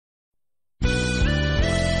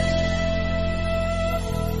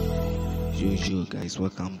Yo guys,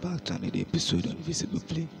 welcome back to another episode on Visible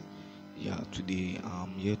Play. Today I'm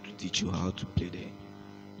here to teach you how to play the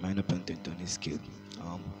minor pentatonic scale.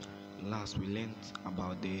 Last we learned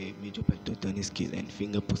about the major pentatonic scale and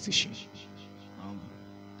finger position.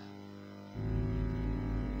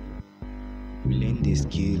 We learned the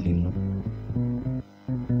scale in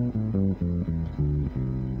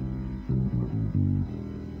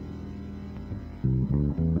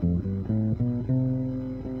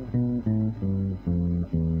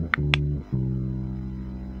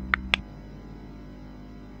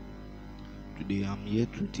Today I'm here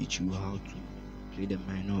to teach you how to play the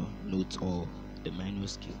minor notes or the minor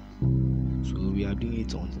scale. So we are doing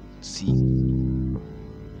it on C.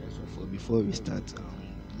 So before we start,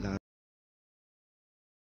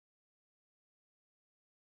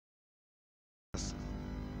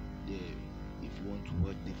 if you want to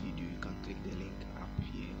watch the video, you can click the link up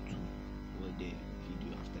here to watch the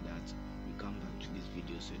video. After that, you come back to this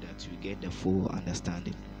video so that you get the full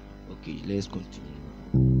understanding. Okay, let's continue.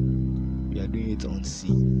 We are doing it on C.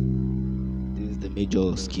 This is the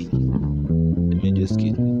major scale. The major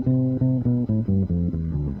scale.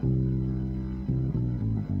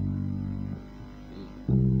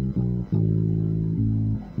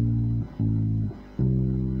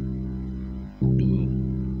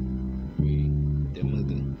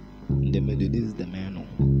 The middle, this is the minor.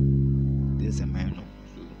 This is a minor.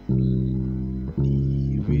 So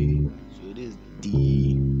D, Re. So this is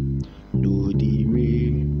D, Do, D,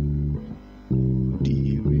 Re,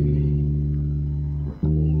 D, Re,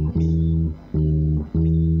 Mi,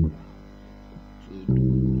 Mi. So Do.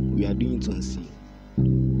 We are doing it on C.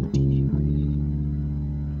 Do, D, Re,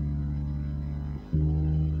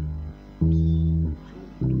 Mi. So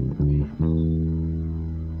Do, Re, Mi.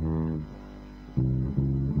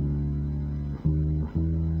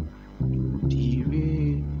 D,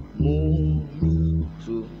 Re, Mo, Mi.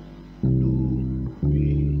 So Do,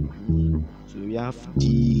 Re, Mi. So we have D,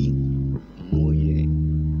 Mo, yeah,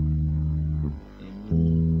 and Mi,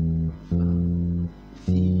 Fa,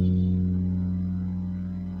 Si,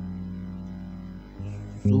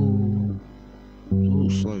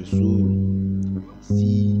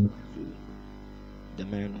 Si, So the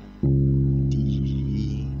minor, D,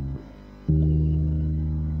 Mo,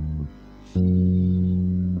 Fi,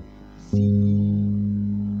 Si,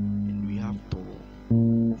 and we have Do. So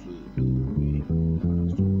Do, Re, Mi, Fa,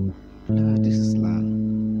 So. This is La.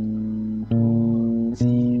 Do,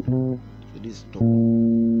 Ti, Do. So this is Do,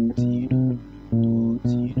 Ti, Do, Do,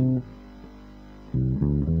 Ti, Do.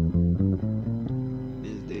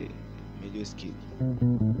 This is the major scale.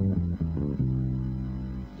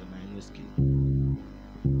 The minor scale.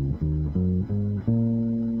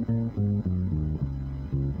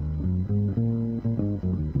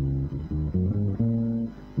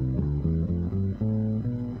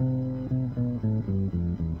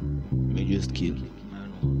 Major scale.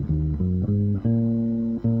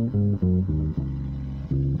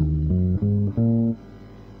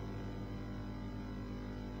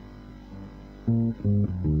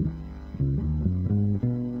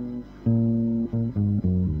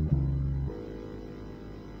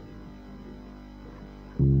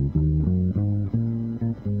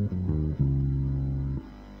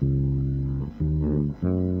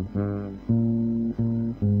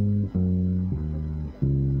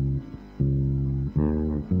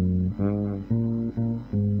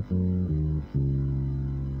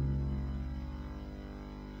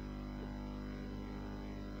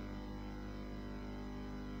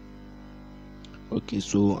 Okay,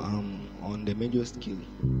 so on the major scale,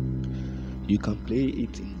 you can play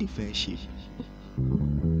it in different shapes.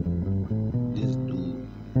 This Do,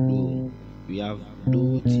 Do. We have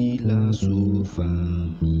Do, Ti, La, So, Fa,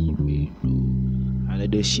 Mi, Re, Do.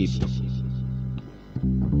 Another shape.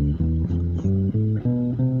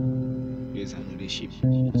 Here's another shape.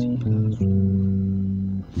 Ti, La, So,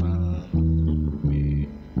 Fa, Mi, Re.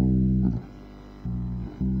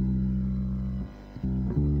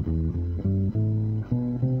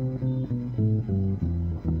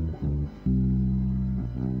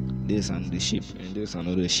 This and the shape, and this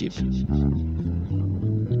another shape.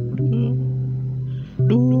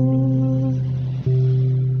 Do.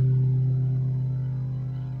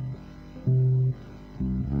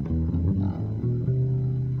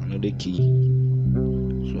 Another key.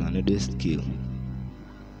 So another scale.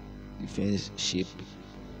 Different shape.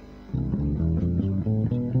 Then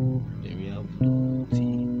we have Do,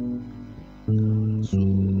 Ti, La, So,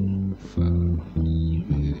 Fa, Mi,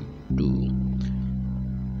 Re, Do.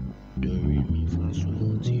 Do, Re, Mi, Fa, So,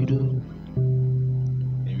 Ti, Do.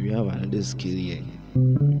 And we have another scale here.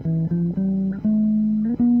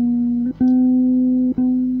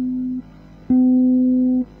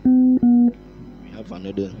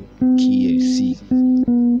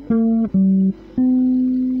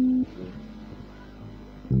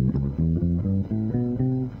 Another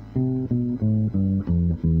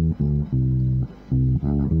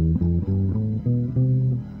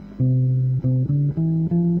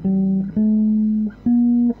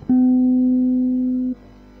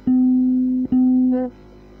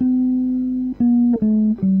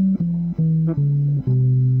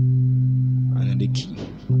key.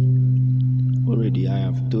 Already I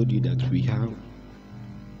have told you that we have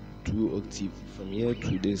two octaves from here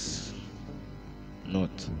to this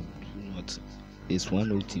note. Is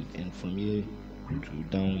one octave, and from here to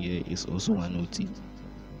down here is also one octave.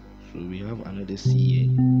 So we have another C here.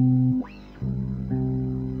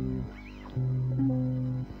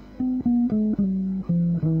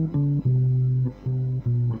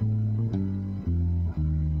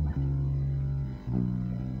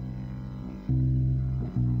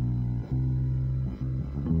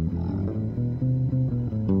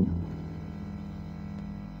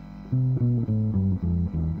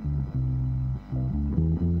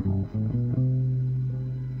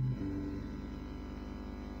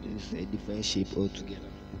 This is a different shape altogether.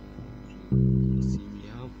 See, we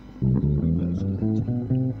have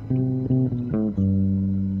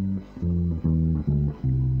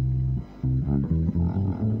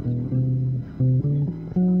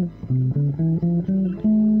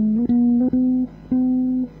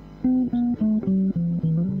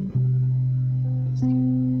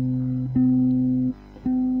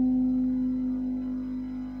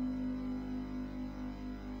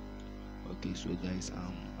okay, so guys,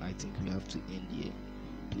 I think we have to end here.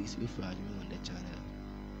 Please, if you are new on the channel,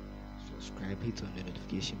 subscribe, hit on the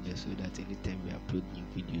notification bell so that anytime we upload new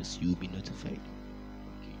videos, you'll be notified.